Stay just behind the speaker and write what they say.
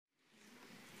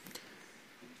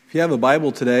If you have a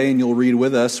Bible today and you'll read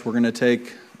with us, we're going to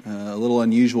take a little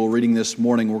unusual reading this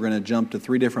morning. We're going to jump to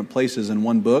 3 different places in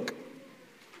one book.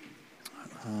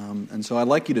 And so I'd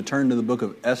like you to turn to the book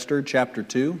of Esther, chapter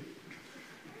 2.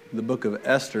 The book of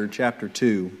Esther, chapter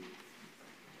 2.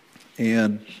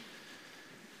 And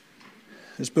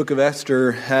this book of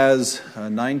Esther has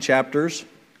 9 chapters.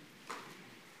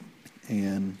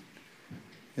 And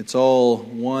it's all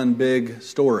one big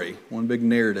story, one big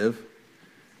narrative.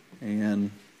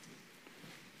 And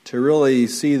to really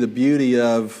see the beauty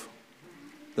of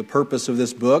the purpose of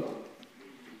this book,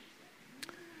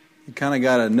 you kind of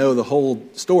got to know the whole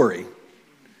story.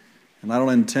 And I don't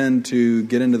intend to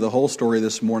get into the whole story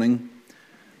this morning,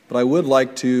 but I would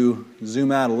like to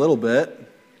zoom out a little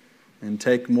bit and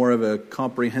take more of a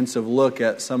comprehensive look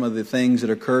at some of the things that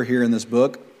occur here in this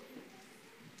book.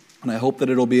 And I hope that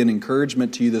it'll be an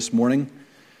encouragement to you this morning.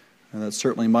 And that's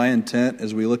certainly my intent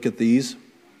as we look at these.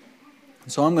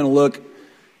 So I'm going to look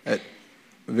at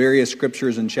various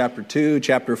scriptures in chapter 2,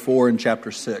 chapter 4, and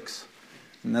chapter 6.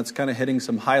 And that's kind of hitting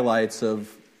some highlights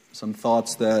of some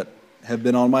thoughts that have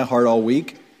been on my heart all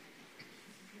week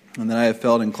and that I have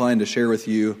felt inclined to share with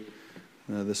you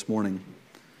this morning.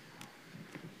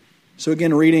 So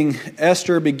again, reading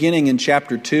Esther beginning in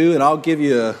chapter 2, and I'll give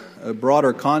you a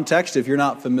broader context if you're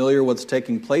not familiar with what's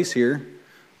taking place here.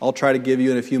 I'll try to give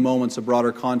you in a few moments a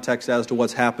broader context as to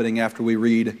what's happening after we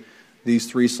read these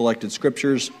 3 selected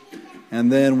scriptures,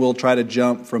 and then we'll try to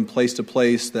jump from place to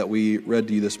place that we read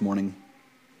to you this morning.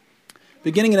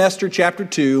 Beginning in Esther chapter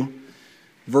 2,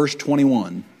 verse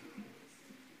 21,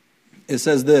 it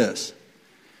says this: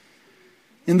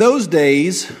 In those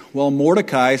days, while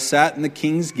Mordecai sat in the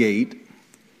king's gate,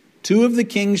 2 of the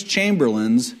king's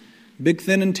chamberlains,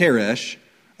 Bigthan and Teresh,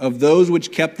 of those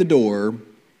which kept the door,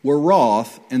 were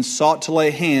wroth and sought to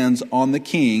lay hands on the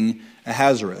king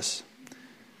Ahasuerus.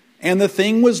 And the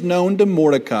thing was known to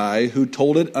Mordecai, who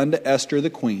told it unto Esther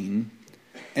the queen,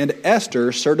 and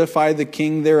Esther certified the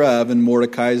king thereof in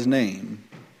Mordecai's name.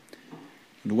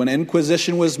 And when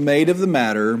inquisition was made of the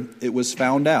matter, it was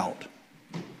found out.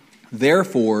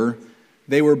 Therefore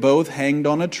they were both hanged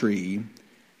on a tree,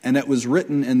 and it was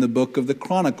written in the book of the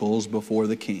Chronicles before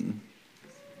the king.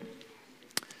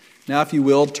 Now, if you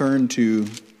will, turn to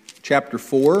chapter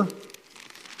 4,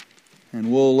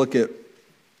 and we'll look at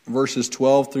verses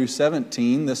 12 through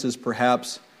 17. This is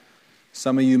perhaps,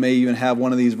 some of you may even have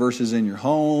one of these verses in your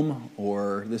home,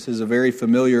 or this is a very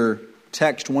familiar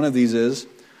text. One of these is.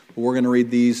 But we're going to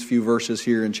read these few verses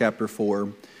here in chapter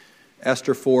 4.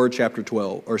 Esther 4,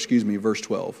 verse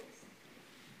 12.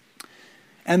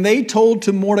 And they told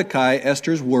to Mordecai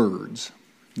Esther's words.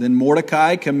 Then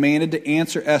Mordecai commanded to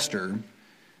answer Esther,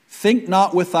 Think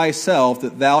not with thyself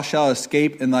that thou shalt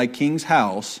escape in the king's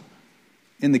house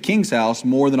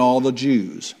more than all the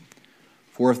Jews.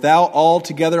 For if thou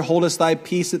altogether holdest thy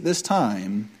peace at this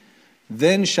time,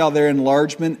 then shall their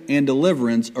enlargement and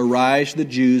deliverance arise to the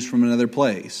Jews from another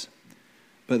place.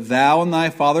 But thou and thy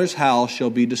father's house shall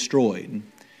be destroyed.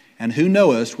 And who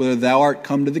knowest whether thou art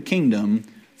come to the kingdom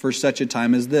for such a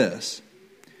time as this?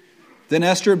 Then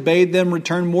Esther bade them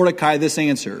return Mordecai this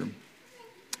answer: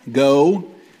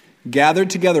 Go, gather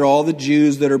together all the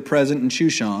Jews that are present in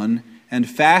Shushan, and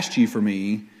fast ye for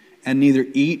me, and neither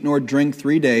eat nor drink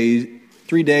 3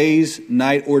 days,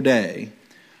 night or day.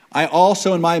 I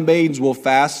also and my maidens will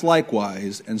fast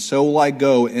likewise, and so will I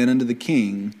go in unto the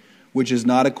king, which is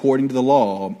not according to the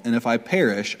law, and if I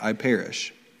perish, I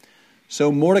perish. So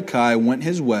Mordecai went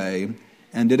his way,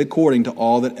 and did according to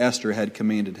all that Esther had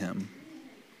commanded him.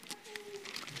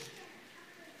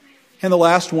 And the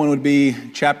last one would be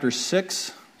chapter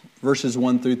 6, verses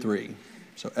 1 through 3.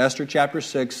 So Esther chapter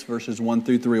 6, verses 1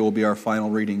 through 3 will be our final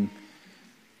reading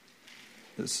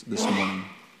this morning.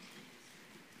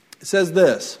 It says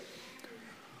this: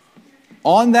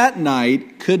 On that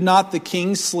night could not the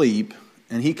king sleep,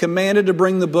 and he commanded to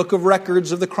bring the book of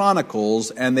records of the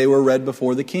Chronicles, and they were read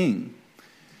before the king.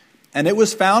 And it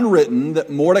was found written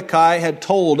that Mordecai had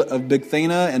told of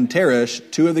Bigthana and Teresh,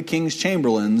 2 of the king's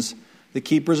chamberlains, the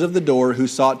keepers of the door, who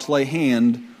sought to lay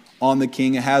hand on the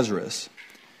king Ahasuerus.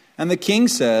 And the king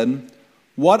said,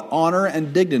 What honor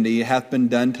and dignity hath been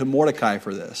done to Mordecai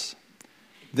for this?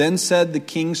 Then said the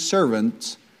king's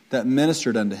servants that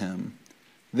ministered unto him,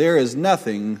 There is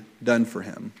nothing done for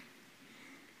him.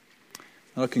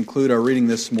 I'll conclude our reading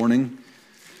this morning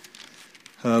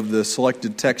of the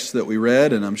selected texts that we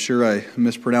read, and I'm sure I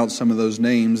mispronounced some of those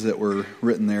names that were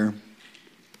written there.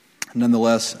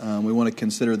 Nonetheless, we want to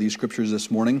consider these scriptures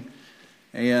this morning.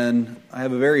 And I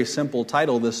have a very simple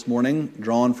title this morning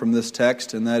drawn from this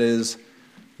text, and that is,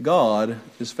 God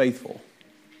is faithful.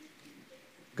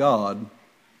 God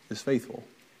is faithful.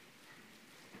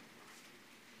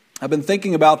 I've been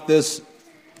thinking about this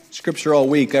scripture all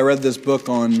week. I read this book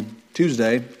on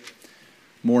Tuesday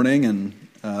morning, and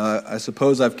I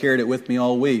suppose I've carried it with me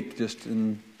all week, just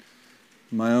in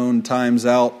my own times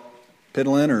out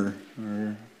piddling or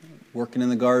working in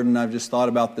the garden. I've just thought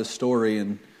about this story,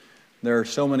 and there are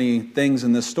so many things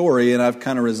in this story, and I've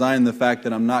kind of resigned the fact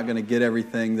that I'm not going to get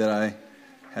everything that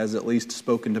has at least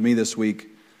spoken to me this week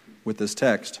with this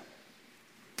text.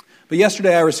 But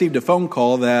yesterday I received a phone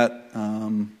call that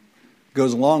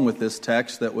goes along with this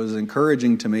text that was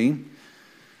encouraging to me.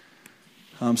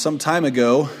 Some time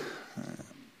ago,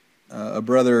 a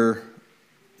brother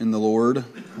in the Lord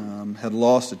had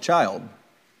lost a child.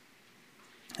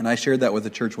 And I shared that with the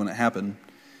church when it happened.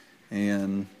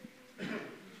 And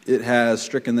it has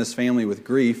stricken this family with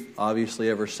grief, obviously,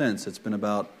 ever since. It's been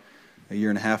about a year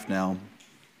and a half now.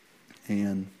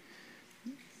 And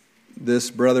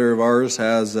this brother of ours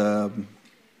has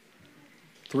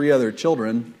 3 other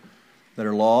children that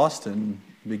are lost and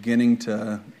beginning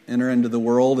to enter into the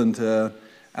world,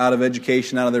 out of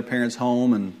education, out of their parents'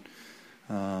 home. And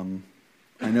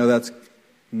I know that's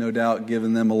no doubt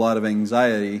given them a lot of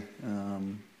anxiety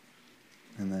in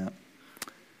that.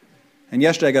 And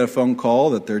yesterday I got a phone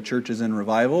call that their church is in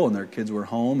revival and their kids were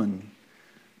home, and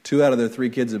 2 out of their 3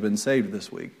 kids have been saved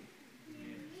this week.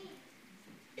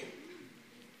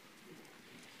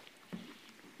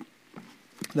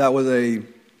 That was a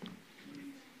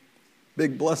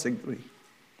big blessing to me.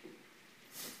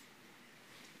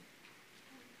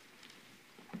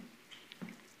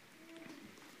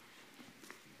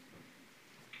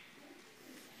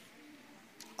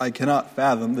 I cannot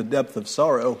fathom the depth of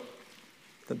sorrow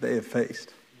that they have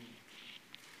faced.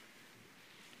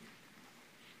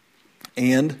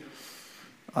 And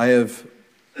I have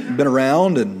been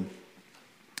around and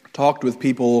talked with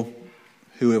people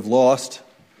who have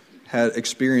had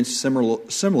experienced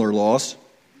similar loss,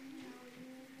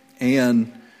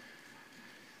 and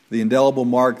the indelible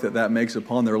mark that makes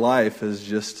upon their life is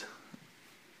just,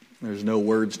 there's no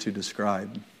words to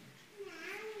describe.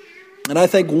 And I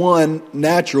think one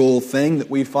natural thing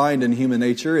that we find in human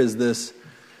nature is this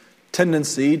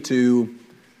tendency to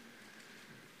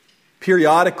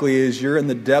periodically, as you're in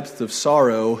the depth of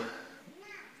sorrow,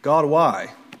 God,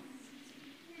 why?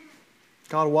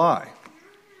 God, why?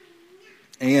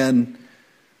 And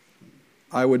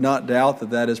I would not doubt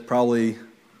that has probably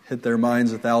hit their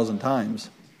minds 1,000 times.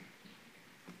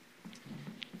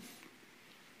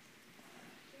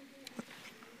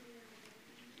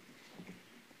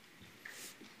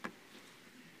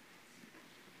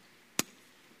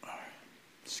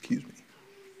 Excuse me.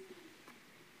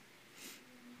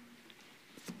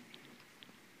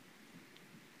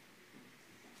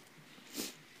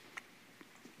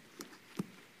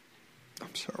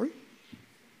 I'm sorry.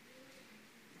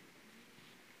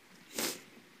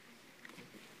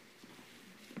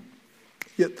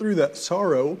 Yet through that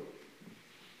sorrow,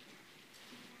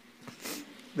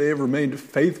 they have remained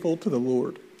faithful to the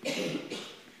Lord.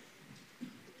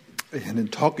 And in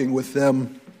talking with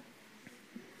them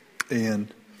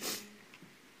and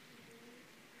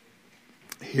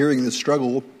hearing the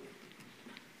struggle,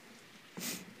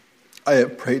 I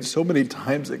have prayed so many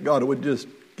times that God would just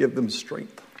give them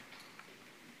strength.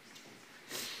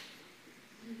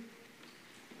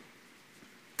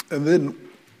 And then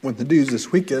when the news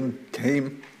this weekend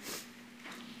came,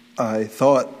 I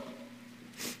thought,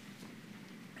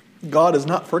 God has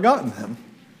not forgotten them.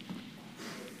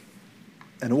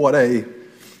 And what a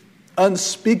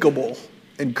unspeakable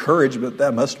encouragement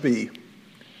that must be.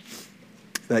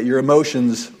 That your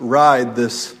emotions ride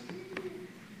this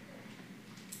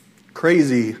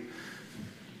crazy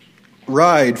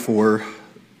ride for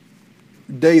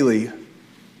daily,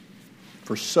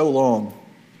 for so long.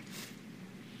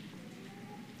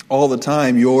 All the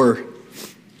time you're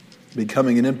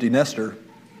becoming an empty nester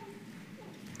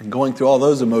and going through all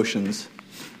those emotions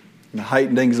and the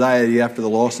heightened anxiety after the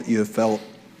loss that you have felt.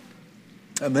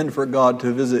 And then for God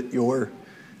to visit your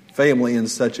family in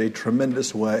such a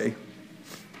tremendous way.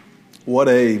 What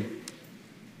a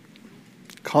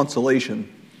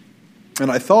consolation. And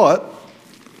I thought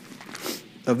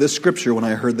of this scripture when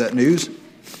I heard that news.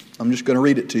 I'm just going to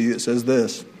read it to you. It says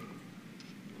this.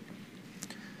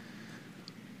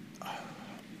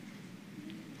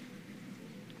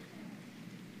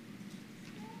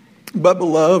 But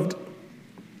beloved,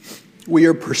 we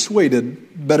are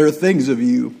persuaded better things of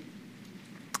you,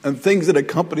 and things that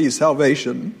accompany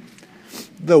salvation,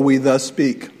 though we thus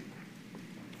speak.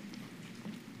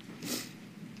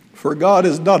 For God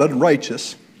is not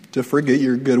unrighteous to forget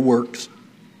your good works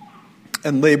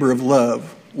and labor of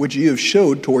love, which you have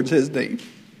showed towards his name,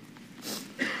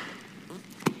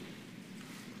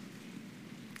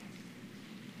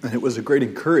 And it was a great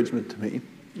encouragement to me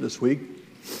this week.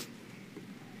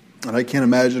 And I can't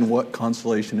imagine what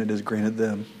consolation it has granted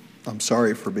them. I'm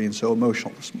sorry for being so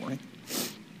emotional this morning.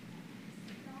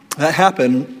 That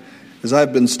happened as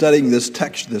I've been studying this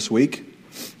text this week.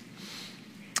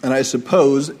 And I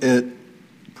suppose it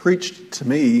preached to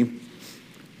me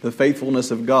the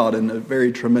faithfulness of God in a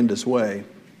very tremendous way.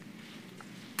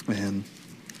 And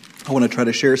I want to try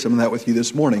to share some of that with you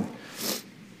this morning.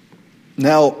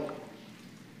 Now,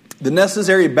 the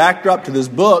necessary backdrop to this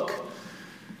book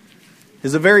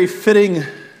is a very fitting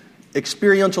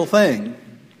experiential thing.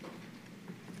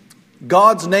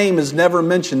 God's name is never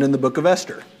mentioned in the book of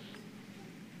Esther.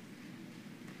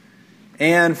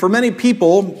 And for many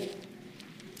people,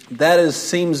 that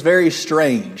seems very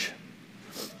strange.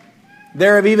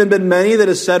 There have even been many that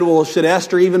have said, well, should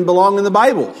Esther even belong in the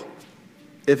Bible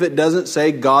if it doesn't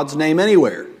say God's name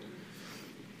anywhere?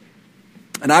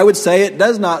 And I would say it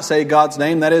does not say God's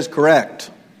name. That is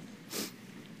correct.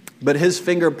 But his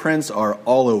fingerprints are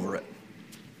all over it.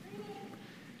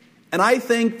 And I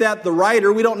think that the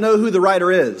writer, we don't know who the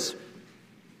writer is.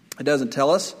 It doesn't tell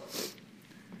us.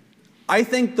 I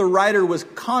think the writer was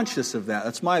conscious of that.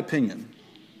 That's my opinion.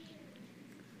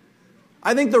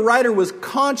 I think the writer was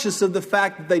conscious of the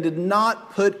fact that they did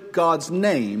not put God's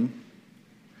name,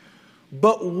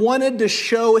 but wanted to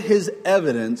show his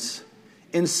evidence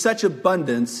in such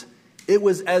abundance, it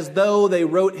was as though they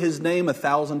wrote his name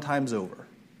 1,000 times over.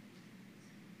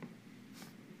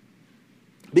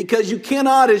 Because you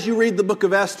cannot, as you read the book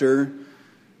of Esther,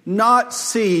 not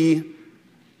see,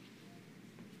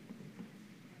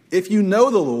 if you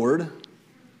know the Lord,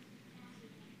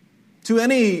 to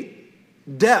any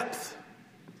depth.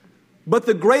 But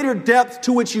the greater depth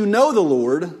to which you know the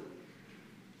Lord,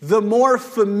 the more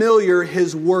familiar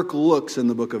his work looks in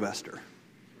the book of Esther.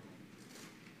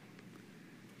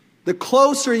 The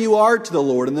closer you are to the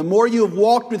Lord and the more you have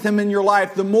walked with him in your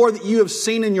life, the more that you have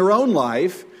seen in your own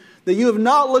life, that you have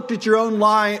not looked at your own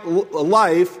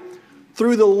life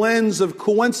through the lens of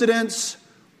coincidence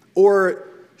or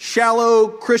shallow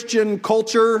Christian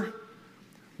culture,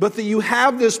 but that you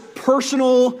have this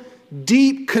personal,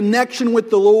 deep connection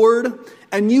with the Lord,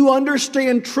 and you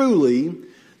understand truly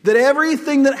that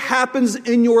everything that happens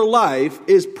in your life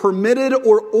is permitted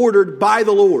or ordered by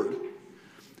the Lord.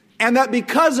 And that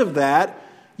because of that,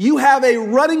 you have a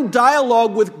running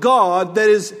dialogue with God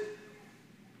that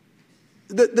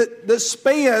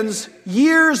spans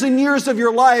years and years of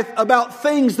your life about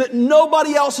things that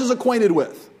nobody else is acquainted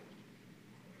with.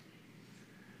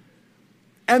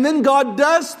 And then God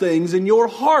does things in your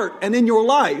heart and in your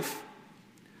life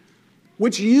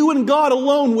which you and God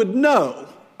alone would know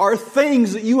are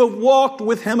things that you have walked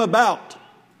with him about,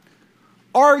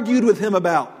 argued with him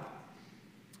about,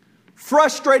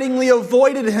 frustratingly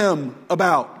avoided him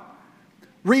about,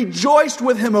 rejoiced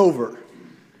with him over.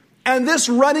 And this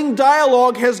running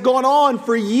dialogue has gone on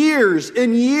for years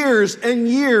and years and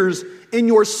years in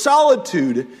your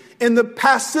solitude, in the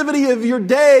passivity of your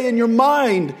day and your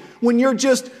mind, when you're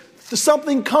just,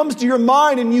 something comes to your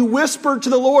mind and you whisper to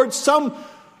the Lord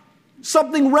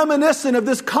something reminiscent of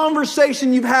this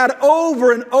conversation you've had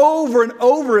over and over and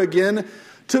over again.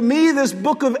 To me, this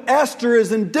book of Esther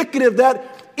is indicative that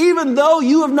even though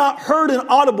you have not heard an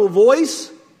audible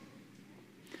voice,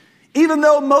 even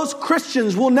though most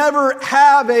Christians will never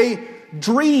have a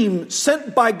dream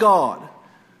sent by God,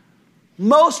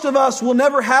 most of us will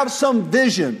never have some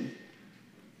vision.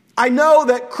 I know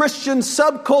that Christian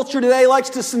subculture today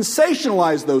likes to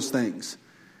sensationalize those things.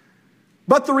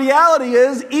 But the reality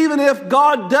is, even if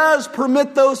God does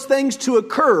permit those things to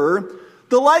occur,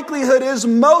 the likelihood is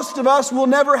most of us will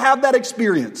never have that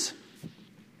experience.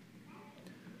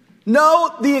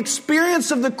 No, the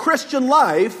experience of the Christian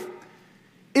life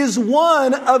is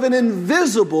one of an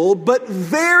invisible but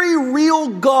very real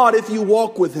God if you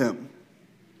walk with him.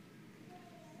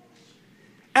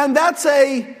 And that's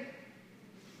a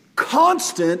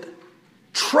constant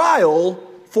trial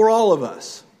for all of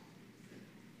us.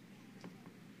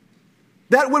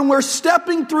 That when we're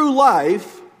stepping through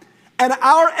life and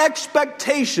our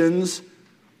expectations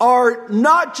are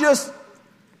not just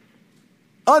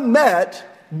unmet,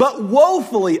 but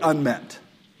woefully unmet.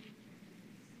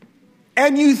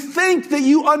 And you think that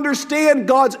you understand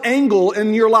God's angle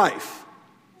in your life.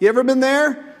 You ever been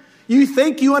there? You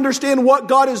think you understand what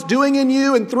God is doing in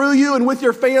you and through you and with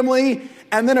your family,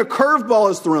 and then a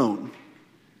curveball is thrown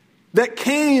that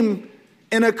came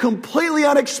in a completely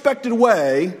unexpected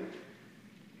way.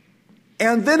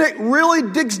 And then it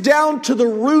really digs down to the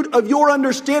root of your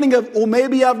understanding of, well,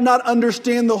 maybe I've not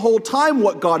understood the whole time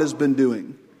what God has been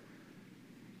doing.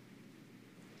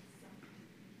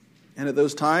 And at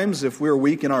those times, if we're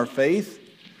weak in our faith,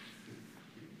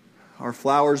 our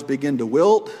flowers begin to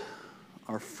wilt,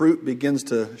 our fruit begins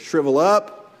to shrivel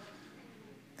up,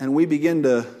 and we begin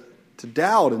to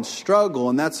doubt and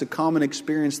struggle, and that's a common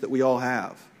experience that we all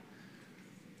have.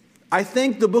 I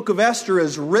think the book of Esther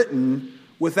is written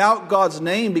without God's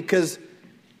name because,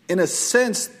 in a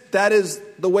sense, that is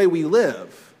the way we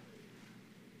live.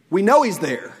 We know He's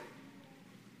there.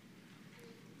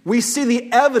 We see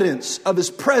the evidence of His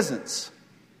presence.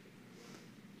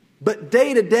 But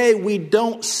day to day, we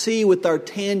don't see with our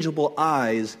tangible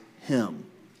eyes Him.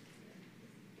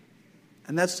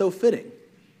 And that's so fitting,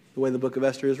 the way the book of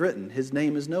Esther is written. His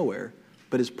name is nowhere,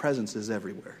 but His presence is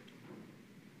everywhere.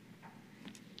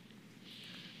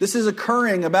 This is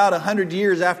occurring about 100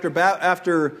 years after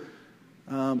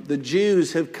the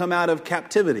Jews have come out of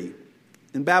captivity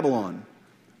in Babylon.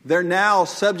 They're now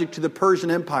subject to the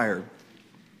Persian Empire.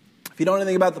 If you don't know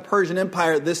anything about the Persian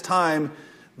Empire at this time,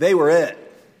 they were it.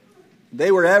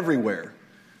 They were everywhere.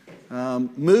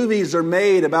 Movies are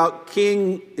made about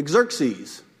King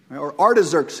Xerxes, or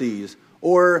Artaxerxes,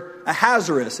 or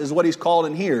Ahasuerus is what he's called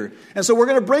in here. And so we're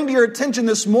going to bring to your attention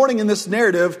this morning in this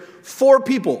narrative 4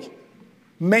 people,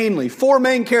 mainly, 4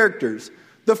 main characters.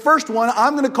 The first one,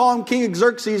 I'm going to call him King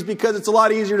Xerxes because it's a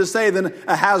lot easier to say than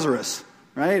Ahasuerus,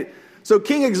 right? So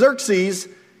King Xerxes,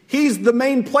 he's the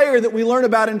main player that we learn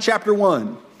about in chapter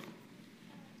 1.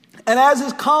 And as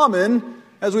is common,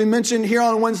 as we mentioned here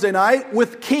on Wednesday night,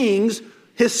 with kings,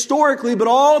 historically, but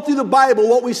all through the Bible,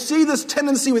 what we see this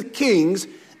tendency with kings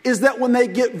is that when they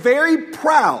get very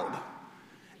proud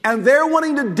and they're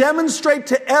wanting to demonstrate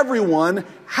to everyone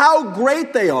how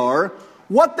great they are,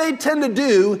 what they tend to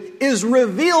do is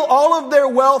reveal all of their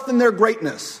wealth and their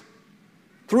greatness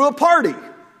through a party.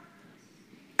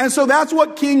 And so that's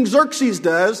what King Xerxes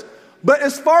does. But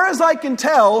as far as I can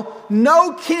tell,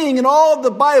 no king in all of the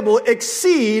Bible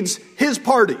exceeds his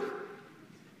party.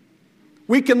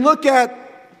 We can look at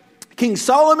King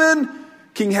Solomon,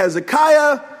 King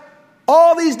Hezekiah,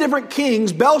 all these different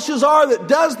kings, Belshazzar that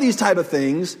does these type of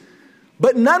things,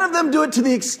 but none of them do it to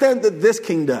the extent that this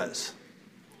king does.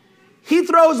 He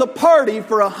throws a party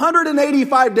for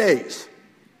 185 days,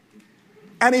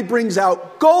 and he brings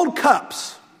out gold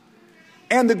cups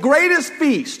and the greatest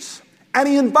feasts. And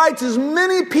he invites as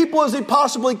many people as he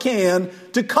possibly can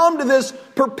to come to this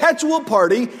perpetual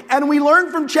party. And we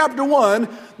learn from chapter 1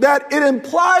 that it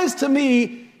implies to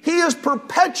me he is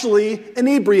perpetually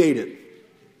inebriated.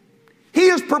 He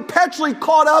is perpetually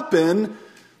caught up in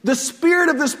the spirit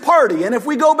of this party. And if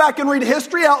we go back and read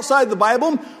history outside the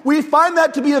Bible, we find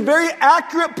that to be a very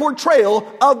accurate portrayal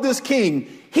of this king.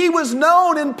 He was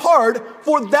known in part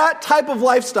for that type of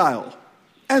lifestyle.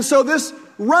 And so this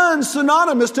runs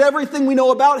synonymous to everything we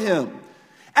know about him.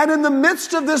 And in the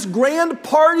midst of this grand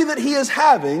party that he is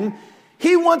having,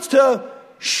 he wants to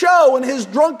show in his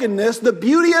drunkenness the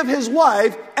beauty of his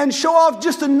wife and show off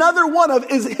just another one of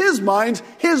his minds,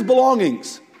 his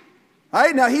belongings. All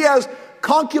right, now he has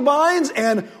concubines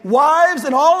and wives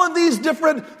and all of these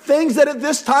different things that at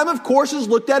this time, of course, is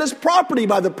looked at as property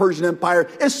by the Persian Empire,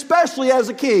 especially as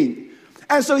a king.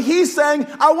 And so he's saying,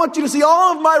 I want you to see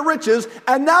all of my riches,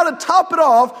 and now to top it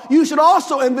off, you should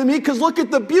also envy me because look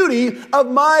at the beauty of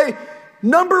my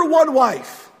number one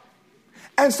wife.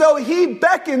 And so he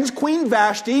beckons Queen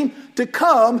Vashti to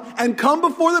come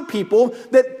before the people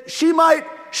that she might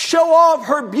show off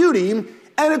her beauty, and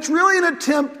it's really an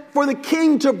attempt for the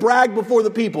king to brag before the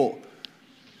people.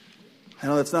 I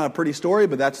know that's not a pretty story,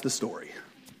 but that's the story.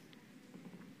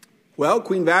 Well,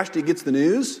 Queen Vashti gets the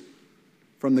news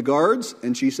from the guards,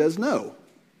 and she says, no,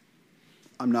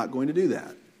 I'm not going to do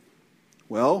that.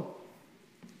 Well,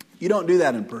 you don't do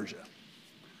that in Persia.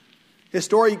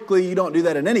 Historically, you don't do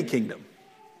that in any kingdom,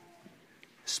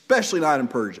 especially not in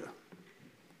Persia.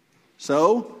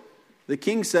 So the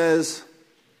king says,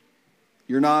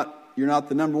 you're not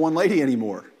the number one lady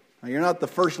anymore. You're not the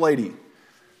first lady.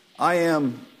 I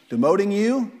am demoting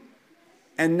you,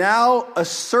 and now a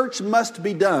search must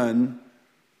be done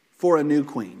for a new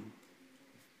queen.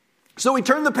 So we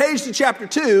turn the page to chapter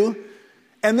 2,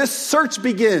 and this search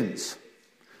begins.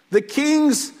 The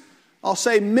king's, I'll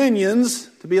say minions,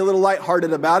 to be a little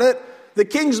lighthearted about it, the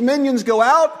king's minions go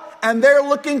out, and they're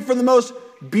looking for the most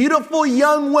beautiful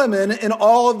young women in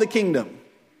all of the kingdom.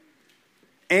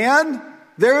 And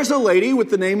there is a lady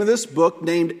with the name of this book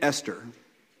named Esther.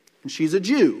 And she's a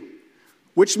Jew,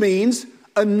 which means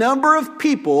a number of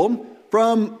people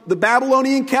from the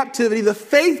Babylonian captivity, the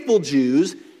faithful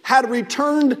Jews, had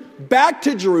returned back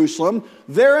to Jerusalem.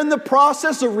 They're in the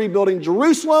process of rebuilding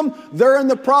Jerusalem. They're in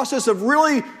the process of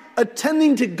really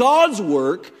attending to God's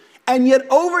work. And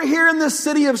yet over here in this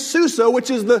city of Susa, which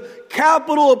is the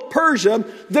capital of Persia,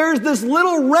 there's this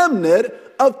little remnant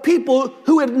of people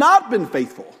who had not been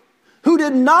faithful, who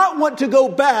did not want to go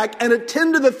back and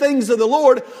attend to the things of the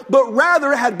Lord, but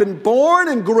rather had been born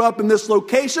and grew up in this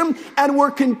location and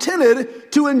were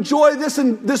contented to enjoy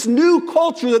this new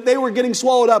culture that they were getting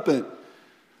swallowed up in.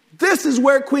 This is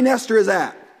where Queen Esther is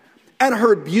at. And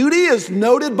her beauty is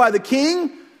noted by the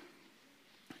king.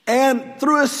 And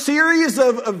through a series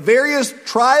of various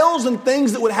trials and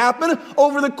things that would happen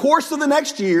over the course of the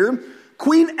next year,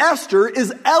 Queen Esther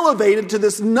is elevated to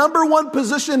this number one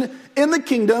position in the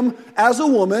kingdom as a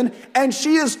woman. And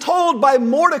she is told by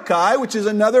Mordecai, which is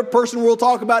another person we'll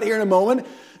talk about here in a moment,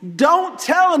 don't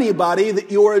tell anybody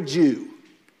that you're a Jew.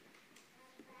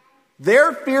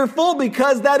 They're fearful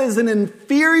because that is an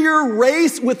inferior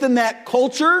race within that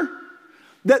culture,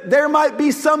 that there might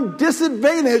be some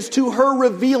disadvantage to her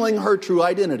revealing her true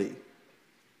identity.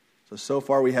 So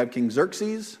far we have King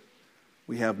Xerxes.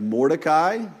 We have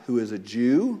Mordecai, who is a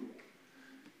Jew.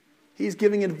 He's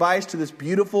giving advice to this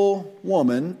beautiful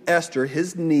woman, Esther,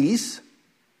 his niece.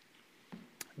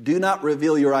 Do not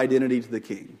reveal your identity to the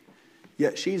king.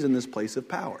 Yet she's in this place of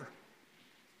power.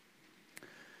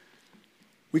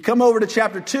 We come over to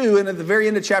chapter 2, and at the very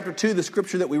end of chapter 2, the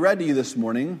scripture that we read to you this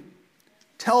morning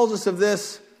tells us of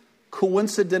this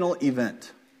coincidental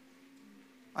event.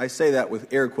 I say that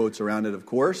with air quotes around it, of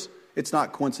course. It's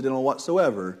not coincidental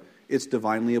whatsoever. It's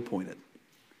divinely appointed.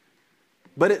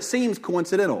 But it seems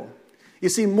coincidental. You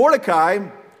see, Mordecai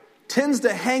tends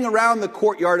to hang around the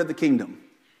courtyard of the kingdom.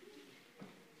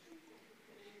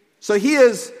 So he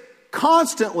is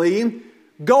constantly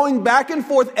going back and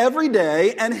forth every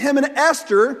day, and him and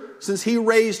Esther, since he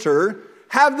raised her,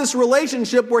 have this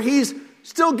relationship where he's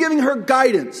still giving her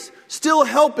guidance, still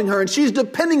helping her, and she's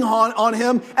depending on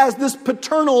him as this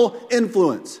paternal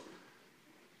influence.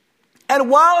 And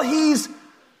while he's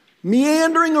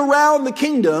meandering around the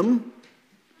kingdom,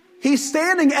 he's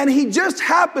standing and he just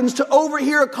happens to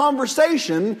overhear a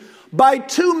conversation by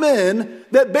two men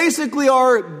that basically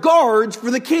are guards for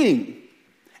the king.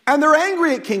 And they're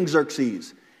angry at King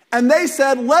Xerxes. And they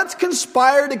said, let's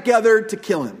conspire together to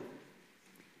kill him.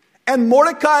 And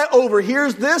Mordecai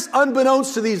overhears this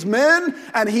unbeknownst to these men,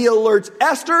 and he alerts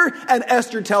Esther, and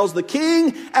Esther tells the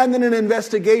king, and then an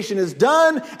investigation is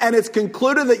done, and it's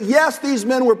concluded that yes, these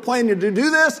men were planning to do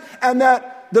this, and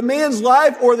that the man's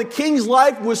life or the king's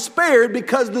life was spared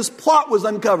because this plot was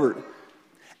uncovered.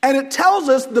 And it tells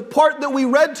us, the part that we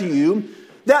read to you,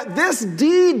 that this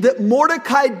deed that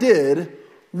Mordecai did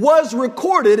was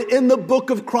recorded in the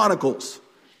book of Chronicles.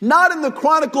 Not in the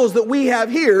Chronicles that we have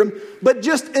here, but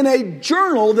just in a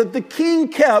journal that the king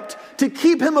kept to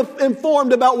keep him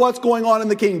informed about what's going on in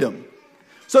the kingdom.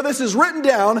 So this is written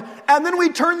down, and then we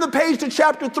turn the page to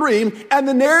chapter 3, and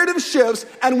the narrative shifts,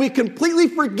 and we completely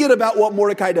forget about what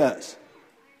Mordecai does.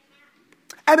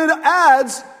 And it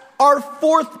adds our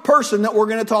fourth person that we're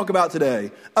going to talk about today,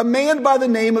 a man by the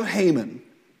name of Haman.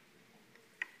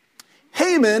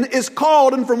 Haman is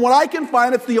called, and from what I can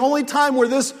find, it's the only time where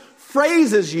this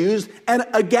phrase is used, an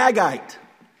Agagite.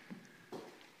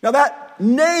 Now that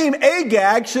name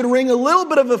Agag should ring a little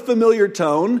bit of a familiar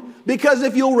tone, because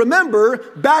if you'll remember,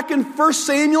 back in 1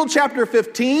 Samuel chapter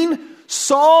 15,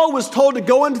 Saul was told to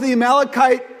go into the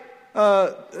Amalekite,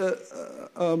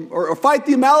 or fight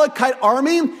the Amalekite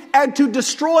army and to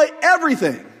destroy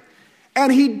everything.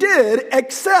 And he did,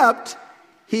 except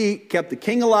he kept the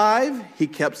king alive, he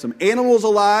kept some animals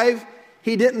alive,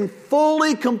 he didn't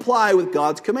fully comply with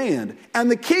God's command.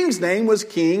 And the king's name was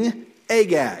King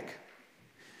Agag.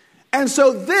 And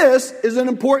so this is an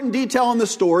important detail in the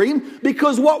story,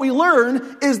 because what we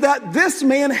learn is that this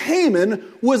man Haman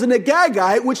was an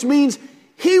Agagite, which means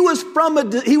he was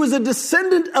a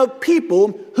descendant of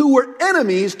people who were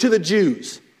enemies to the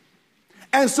Jews.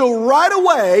 And so right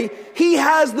away, he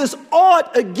has this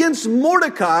ought against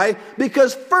Mordecai,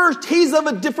 because first, he's of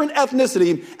a different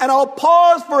ethnicity. And I'll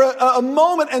pause for a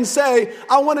moment and say,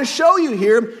 I want to show you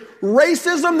here,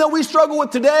 racism that we struggle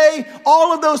with today,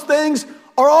 all of those things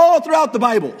are all throughout the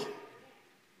Bible.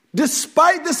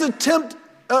 Despite this attempt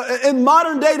in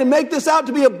modern day to make this out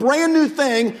to be a brand new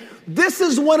thing, this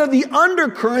is one of the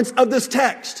undercurrents of this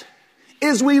text.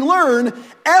 Is we learn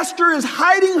Esther is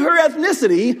hiding her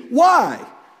ethnicity. Why?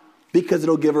 Because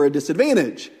it'll give her a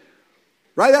disadvantage.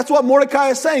 Right? That's what Mordecai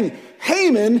is saying.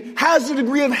 Haman has a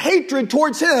degree of hatred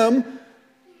towards him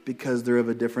because they're of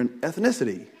a different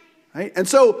ethnicity. Right? And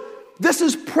so this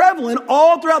is prevalent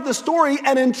all throughout the story,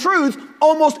 and in truth,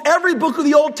 almost every book of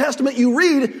the Old Testament you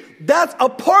read, that's a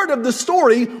part of the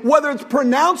story, whether it's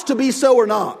pronounced to be so or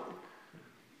not.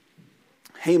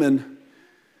 Haman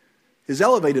is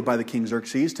elevated by the king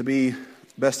Xerxes to be,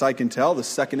 best I can tell, the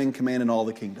second in command in all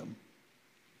the kingdom.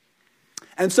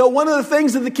 And so one of the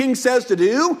things that the king says to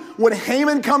do when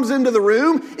Haman comes into the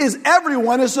room is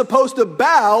everyone is supposed to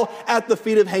bow at the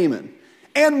feet of Haman.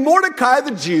 And Mordecai,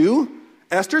 the Jew,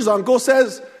 Esther's uncle,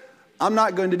 says, I'm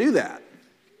not going to do that.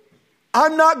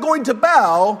 I'm not going to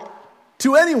bow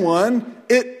to anyone.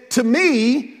 It, to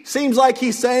me, seems like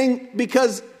he's saying,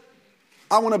 because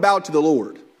I want to bow to the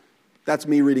Lord. That's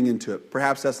me reading into it.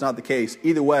 Perhaps that's not the case.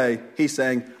 Either way, he's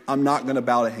saying, I'm not going to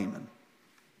bow to Haman.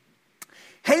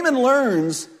 Haman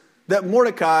learns that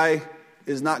Mordecai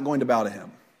is not going to bow to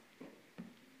him.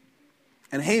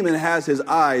 And Haman has his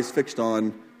eyes fixed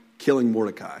on killing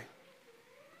Mordecai.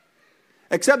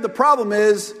 Except the problem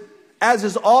is, as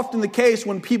is often the case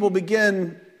when people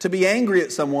begin to be angry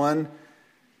at someone,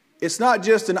 it's not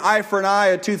just an eye for an eye,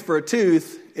 a tooth for a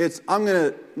tooth. It's, I'm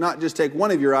going to not just take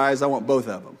one of your eyes, I want both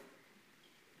of them.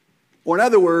 Or in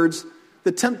other words,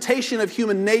 the temptation of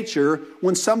human nature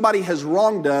when somebody has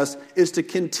wronged us is to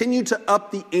continue to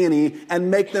up the ante and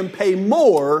make them pay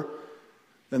more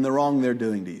than the wrong they're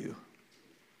doing to you.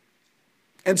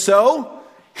 And so,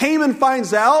 Haman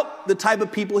finds out the type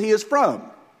of people he is from,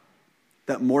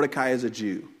 that Mordecai is a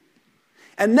Jew.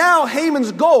 And now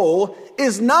Haman's goal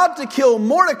is not to kill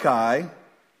Mordecai,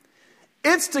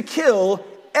 it's to kill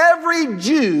every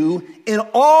Jew in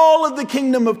all of the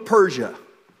kingdom of Persia.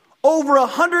 Over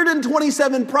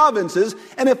 127 provinces,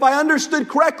 and if I understood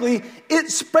correctly, it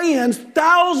spans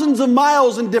thousands of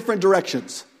miles in different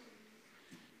directions.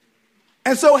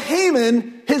 And so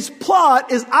Haman, his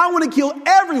plot is, I want to kill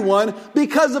everyone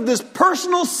because of this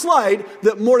personal slight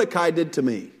that Mordecai did to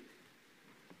me.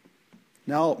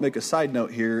 Now I'll make a side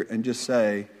note here and just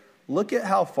say, look at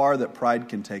how far that pride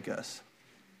can take us.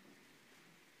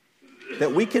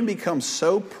 That we can become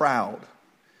so proud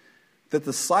that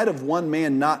the sight of one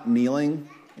man not kneeling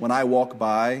when I walk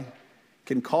by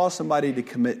can cause somebody to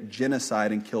commit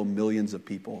genocide and kill millions of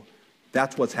people.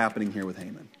 That's what's happening here with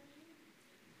Haman.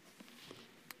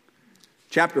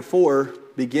 Chapter 4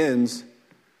 begins,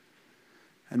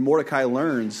 and Mordecai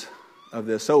learns of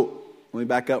this. So, let me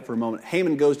back up for a moment.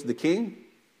 Haman goes to the king.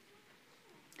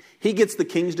 He gets the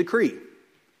king's decree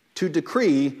to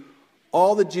decree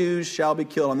all the Jews shall be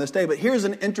killed on this day. But here's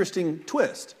an interesting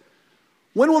twist.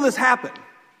 When will this happen?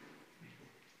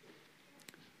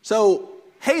 So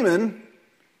Haman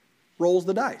rolls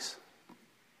the dice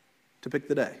to pick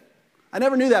the day. I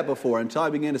never knew that before until I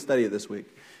began to study it this week.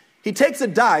 He takes a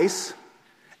dice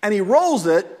and he rolls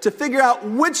it to figure out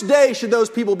which day should those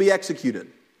people be executed.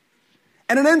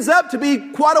 And it ends up to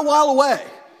be quite a while away.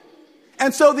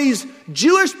 And so these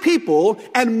Jewish people,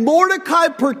 and Mordecai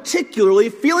particularly,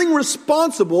 feeling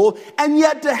responsible, and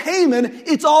yet to Haman,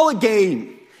 it's all a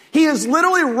game. He has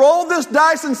literally rolled this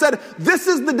dice and said, this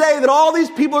is the day that all these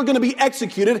people are going to be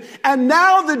executed. And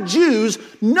now the Jews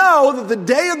know that the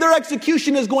day of their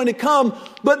execution is going to come,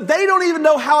 but they don't even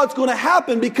know how it's going to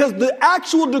happen because the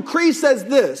actual decree says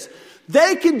this.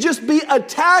 They can just be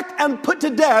attacked and put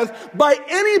to death by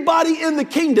anybody in the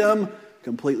kingdom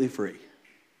completely free.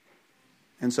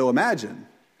 And so imagine,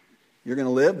 you're going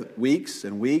to live weeks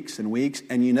and weeks and weeks,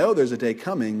 and you know there's a day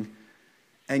coming,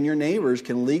 and your neighbors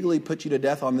can legally put you to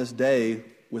death on this day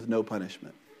with no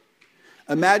punishment.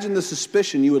 Imagine the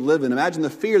suspicion you would live in. Imagine the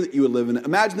fear that you would live in.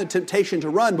 Imagine the temptation to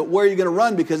run, but where are you going to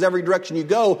run? Because every direction you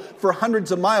go for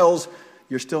hundreds of miles,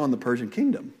 you're still in the Persian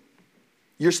kingdom.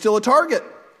 You're still a target.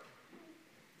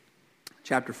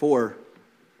 Chapter 4,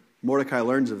 Mordecai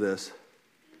learns of this.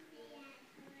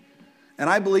 And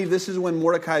I believe this is when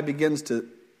Mordecai begins to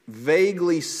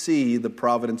vaguely see the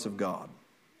providence of God.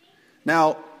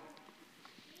 Now,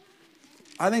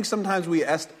 I think sometimes we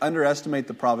underestimate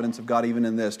the providence of God even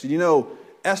in this. Did you know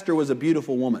Esther was a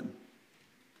beautiful woman?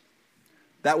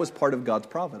 That was part of God's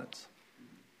providence.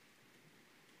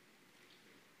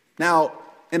 Now,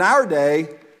 in our day,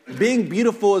 being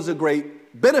beautiful is a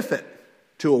great benefit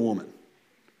to a woman.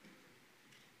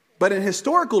 But in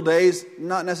historical days,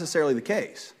 not necessarily the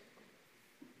case.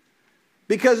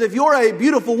 Because if you're a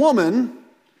beautiful woman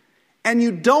and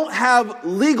you don't have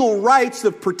legal rights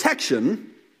of protection,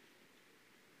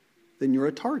 then you're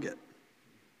a target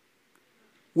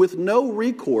with no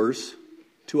recourse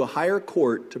to a higher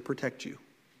court to protect you.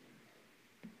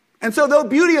 And so though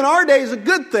beauty in our day is a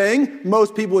good thing,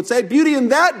 most people would say, beauty in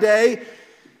that day,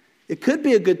 it could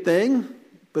be a good thing,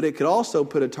 but it could also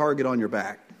put a target on your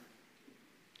back.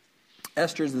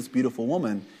 Esther is this beautiful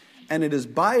woman, and it is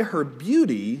by her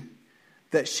beauty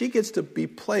that she gets to be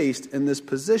placed in this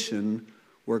position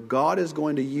where God is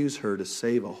going to use her to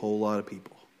save a whole lot of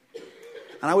people.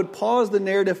 And I would pause the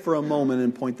narrative for a moment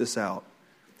and point this out.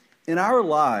 In our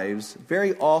lives,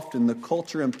 very often the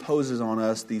culture imposes on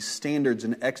us these standards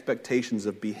and expectations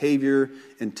of behavior,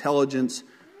 intelligence,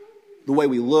 the way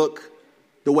we look,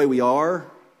 the way we are.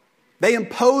 They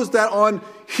impose that on,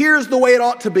 here's the way it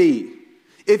ought to be.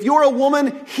 If you're a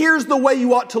woman, here's the way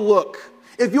you ought to look.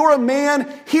 If you're a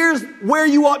man, here's where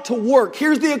you ought to work.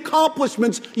 Here's the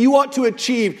accomplishments you ought to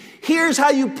achieve. Here's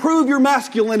how you prove your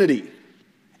masculinity.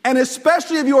 And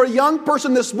especially if you're a young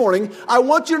person this morning, I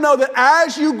want you to know that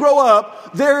as you grow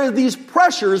up, there are these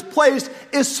pressures placed,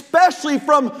 especially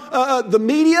from the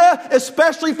media,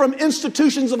 especially from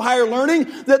institutions of higher learning,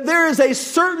 that there is a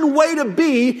certain way to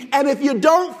be, and if you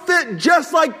don't fit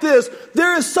just like this,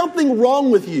 there is something wrong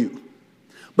with you.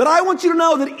 But I want you to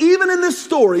know that even in this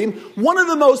story, one of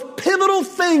the most pivotal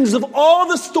things of all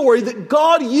the story that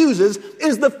God uses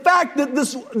is the fact that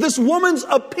this woman's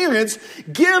appearance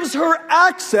gives her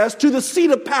access to the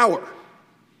seat of power.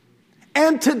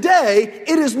 And today,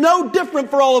 it is no different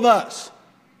for all of us.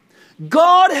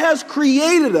 God has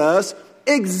created us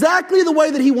exactly the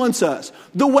way that He wants us.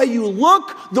 The way you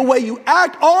look, the way you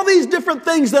act, all these different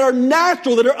things that are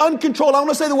natural, that are uncontrolled. I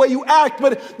want to say the way you act,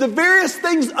 but the various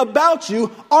things about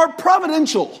you are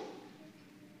providential.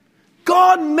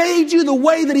 God made you the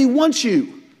way that He wants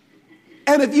you.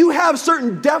 And if you have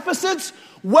certain deficits,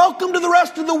 welcome to the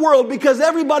rest of the world, because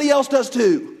everybody else does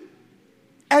too.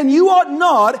 And you ought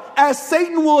not, as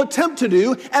Satan will attempt to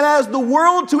do, and as the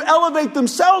world to elevate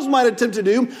themselves might attempt to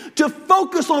do, to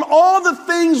focus on all the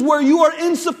things where you are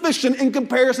insufficient in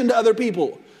comparison to other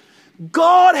people.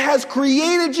 God has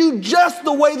created you just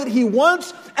the way that He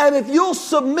wants, and if you'll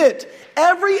submit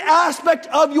every aspect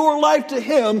of your life to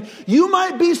Him, you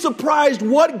might be surprised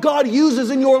what God uses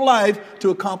in your life to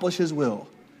accomplish His will.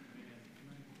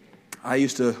 I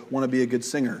used to want to be a good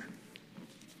singer.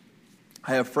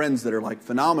 I have friends that are like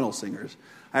phenomenal singers.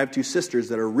 I have 2 sisters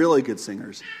that are really good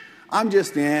singers. I'm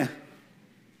just, And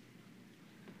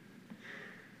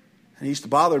it used to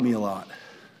bother me a lot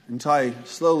until I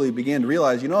slowly began to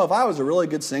realize, if I was a really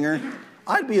good singer,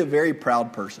 I'd be a very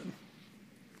proud person.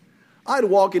 I'd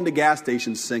walk into gas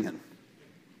stations singing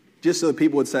just so that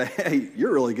people would say, hey,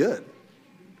 you're really good.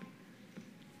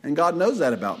 And God knows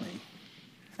that about me.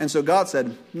 And so God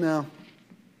said, no.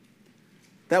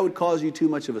 That would cause you too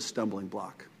much of a stumbling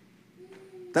block.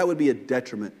 That would be a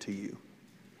detriment to you.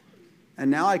 And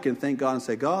now I can thank God and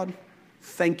say, God,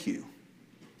 thank you.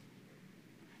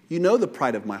 You know the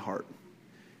pride of my heart.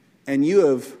 And you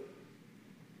have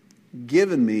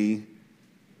given me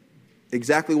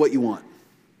exactly what you want.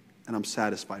 And I'm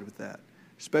satisfied with that.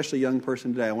 Especially a young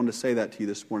person today, I wanted to say that to you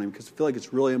this morning because I feel like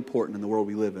it's really important in the world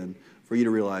we live in for you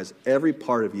to realize every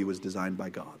part of you was designed by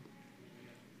God.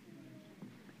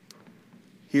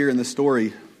 Here in the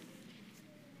story,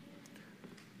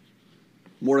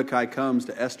 Mordecai comes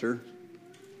to Esther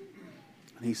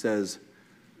and he says,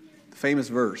 the famous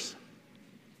verse,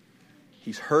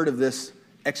 he's heard of this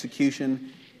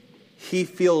execution. He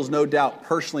feels no doubt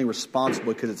personally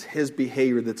responsible because it's his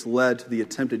behavior that's led to the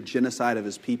attempted genocide of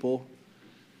his people.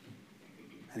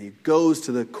 And he goes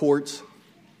to the courts.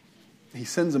 He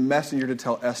sends a messenger to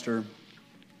tell Esther.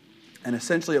 And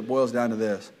essentially it boils down to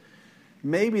this.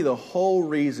 Maybe the whole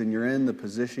reason you're in the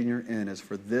position you're in is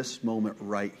for this moment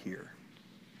right here.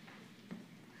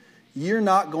 You're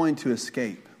not going to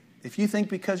escape. If you think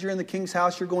because you're in the king's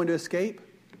house you're going to escape,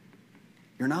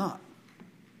 you're not.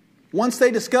 Once they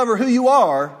discover who you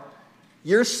are,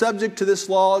 you're subject to this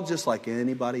law just like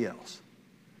anybody else.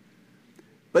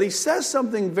 But he says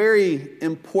something very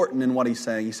important in what he's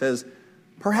saying. He says,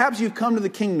 perhaps you've come to the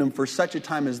kingdom for such a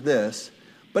time as this.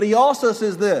 But he also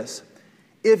says this.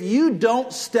 If you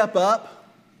don't step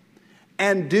up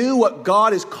and do what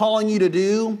God is calling you to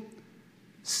do,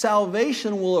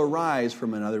 salvation will arise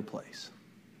from another place.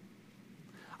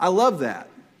 I love that.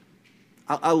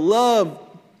 I love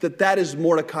that is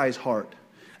Mordecai's heart.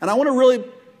 And I want to really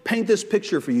paint this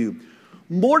picture for you.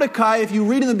 Mordecai, if you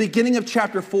read in the beginning of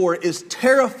chapter 4, is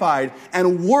terrified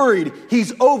and worried.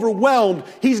 He's overwhelmed.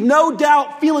 He's no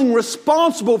doubt feeling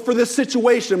responsible for this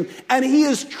situation. And he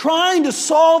is trying to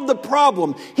solve the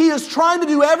problem. He is trying to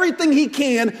do everything he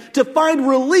can to find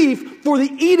relief for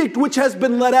the edict which has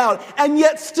been let out. And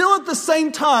yet still at the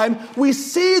same time, we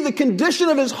see the condition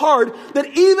of his heart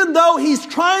that even though he's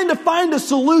trying to find a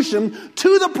solution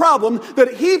to the problem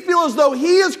that he feels as though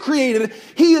he has created,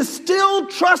 he is still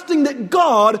trusting that God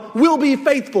will be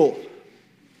faithful.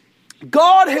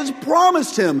 God has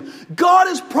promised him. God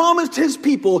has promised his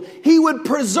people he would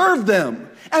preserve them.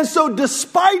 And so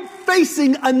despite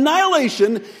facing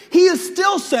annihilation, he is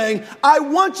still saying, I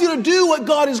want you to do what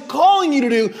God is calling you to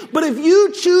do. But if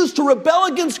you choose to rebel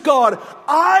against God,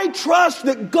 I trust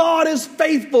that God is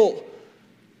faithful.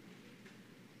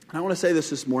 And I want to say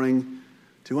this morning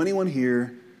to anyone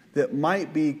here that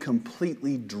might be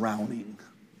completely drowning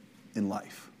in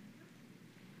life.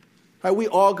 Right, we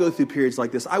all go through periods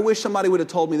like this. I wish somebody would have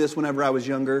told me this whenever I was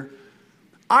younger.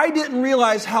 I didn't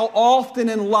realize how often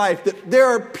in life that there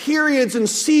are periods and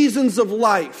seasons of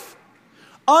life,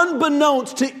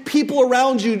 unbeknownst to people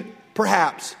around you,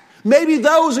 perhaps. Maybe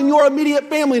those in your immediate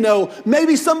family know.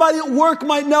 Maybe somebody at work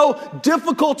might know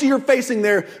difficulty you're facing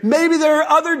there. Maybe there are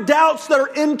other doubts that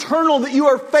are internal that you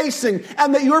are facing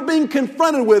and that you're being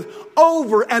confronted with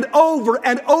over and over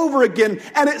and over again.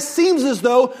 And it seems as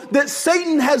though that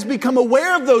Satan has become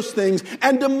aware of those things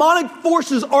and demonic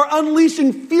forces are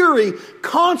unleashing fury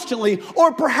constantly.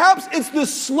 Or perhaps it's the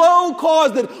slow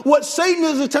cause that what Satan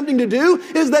is attempting to do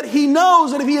is that he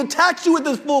knows that if he attacks you with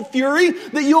this full fury,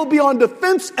 that you'll be on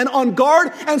defense and on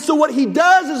guard. And so what he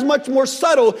does is much more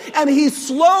subtle, and he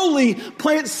slowly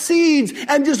plants seeds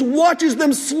and just watches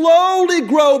them slowly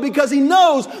grow, because he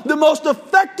knows the most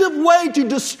effective way to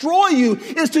destroy you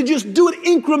is to just do it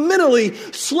incrementally,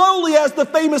 slowly, as the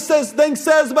famous thing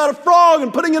says about a frog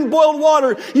and putting in boiled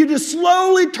water. You just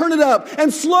slowly turn it up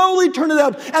and slowly turn it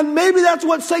up. And maybe that's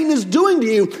what Satan is doing to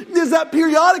you, is that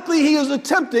periodically he is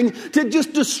attempting to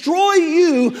just destroy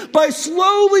you by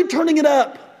slowly turning it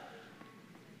up.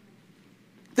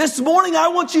 This morning, I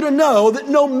want you to know that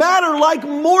no matter, like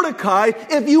Mordecai,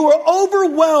 if you are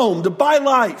overwhelmed by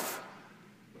life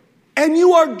and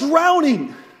you are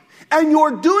drowning and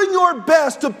you're doing your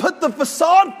best to put the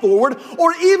facade forward,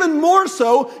 or even more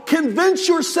so, convince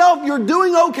yourself you're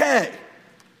doing okay,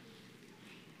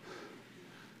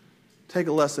 take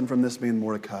a lesson from this man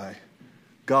Mordecai.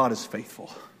 God is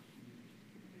faithful.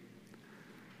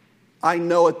 I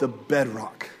know at the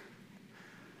bedrock,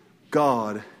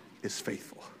 God is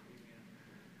faithful.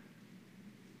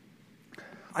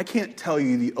 I can't tell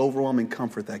you the overwhelming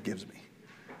comfort that gives me.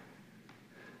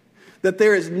 That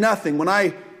there is nothing, when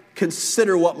I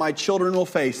consider what my children will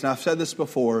face, and I've said this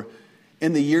before,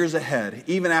 in the years ahead,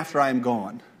 even after I am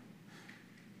gone.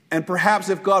 And perhaps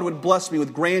if God would bless me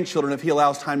with grandchildren, if He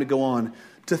allows time to go on,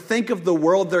 to think of the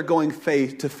world they're going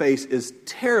to face is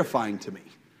terrifying to me.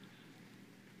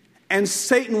 And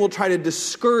Satan will try to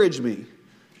discourage me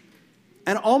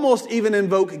and almost even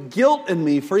invoke guilt in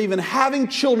me for even having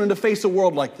children to face a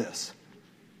world like this.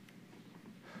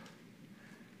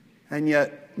 And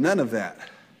yet, none of that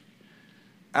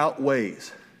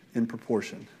outweighs in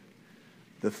proportion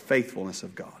the faithfulness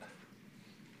of God.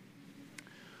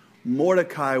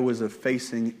 Mordecai was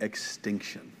facing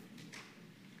extinction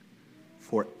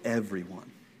for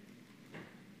everyone.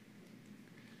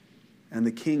 And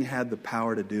the king had the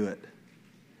power to do it.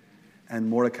 And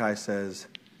Mordecai says,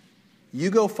 you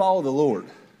go follow the Lord.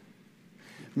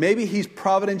 Maybe He's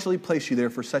providentially placed you there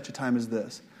for such a time as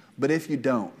this. But if you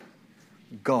don't,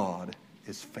 God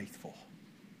is faithful.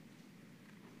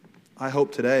 I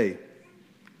hope today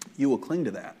you will cling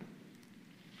to that.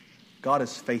 God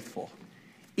is faithful.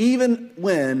 Even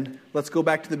when, let's go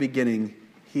back to the beginning,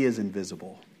 He is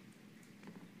invisible.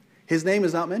 His name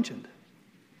is not mentioned,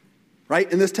 right,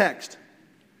 in this text.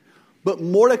 But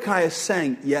Mordecai is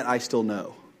saying, yet I still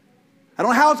know. I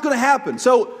don't know how it's going to happen.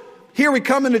 So here we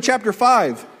come into chapter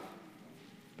 5.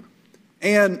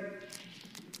 And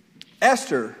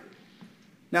Esther.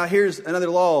 Now here's another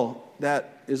law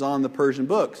that is on the Persian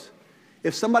books.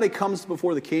 If somebody comes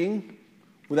before the king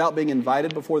without being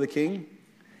invited before the king,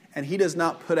 and he does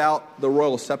not put out the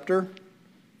royal scepter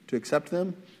to accept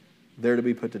them, they're to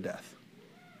be put to death.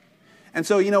 And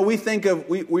so, we think of,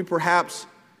 we perhaps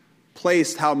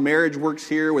placed how marriage works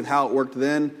here with how it worked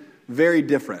then, very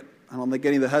different. I don't think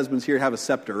any of the husbands here have a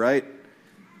scepter, right?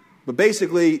 But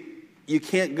basically, you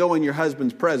can't go in your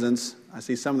husband's presence. I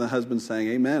see some of the husbands saying,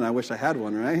 amen, I wish I had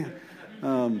one, right?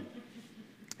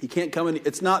 You can't come in.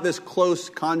 It's not this close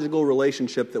conjugal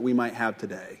relationship that we might have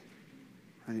today,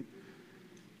 right?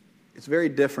 It's very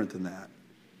different than that.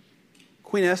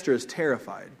 Queen Esther is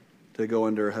terrified to go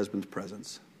into her husband's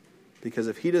presence, because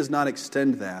if he does not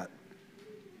extend that,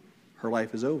 her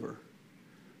life is over.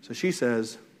 So she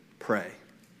says, pray.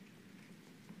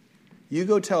 You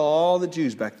go tell all the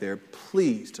Jews back there,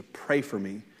 please, to pray for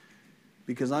me,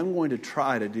 because I'm going to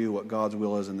try to do what God's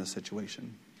will is in this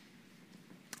situation.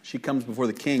 She comes before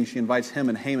the king. She invites him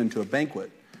and Haman to a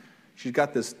banquet. She's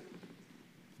got this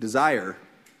desire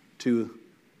to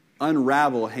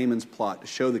unravel Haman's plot, to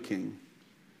show the king.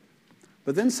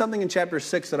 But then something in chapter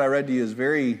 6 that I read to you is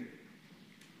very,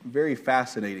 very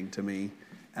fascinating to me.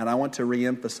 And I want to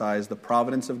reemphasize the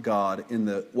providence of God in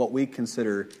what we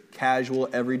consider casual,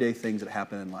 everyday things that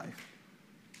happen in life.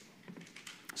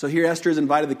 So here Esther has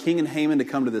invited the king and Haman to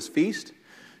come to this feast.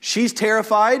 She's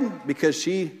terrified because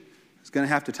she is going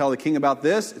to have to tell the king about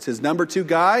this. It's his number 2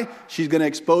 guy. She's going to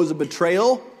expose a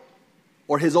betrayal,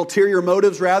 or his ulterior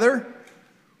motives rather.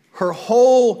 Her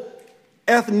whole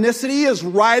ethnicity is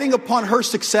riding upon her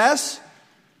success.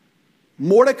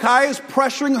 Mordecai is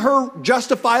pressuring her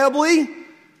justifiably.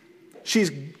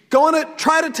 She's going to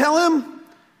try to tell him.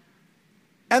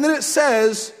 And then it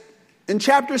says in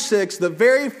chapter 6, the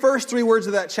very first 3 words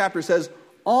of that chapter says,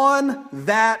 on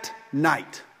that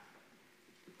night.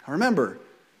 Now remember,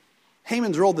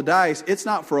 Haman's rolled the dice. It's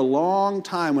not for a long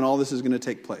time when all this is going to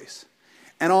take place.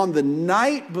 And on the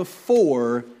night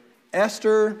before,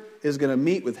 Esther is going to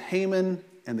meet with Haman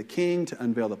and the king to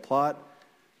unveil the plot.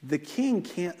 The king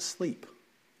can't sleep.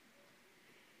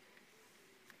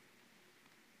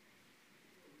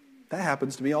 That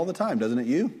happens to me all the time, doesn't it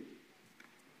you?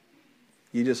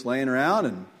 You just laying around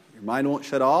and your mind won't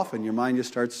shut off and your mind just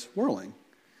starts whirling.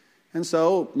 And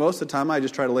so most of the time I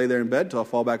just try to lay there in bed until I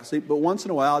fall back asleep. But once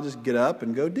in a while I'll just get up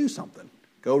and go do something.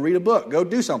 Go read a book. Go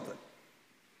do something.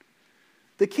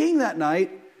 The king that night,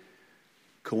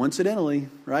 coincidentally,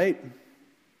 right,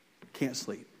 can't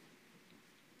sleep.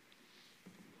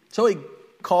 So he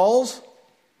calls,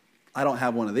 I don't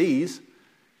have one of these,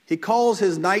 he calls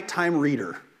his nighttime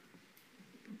reader.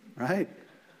 Right?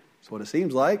 That's what it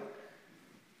seems like.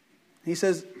 He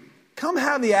says, come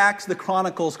have the Acts, the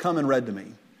Chronicles come and read to me.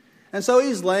 And so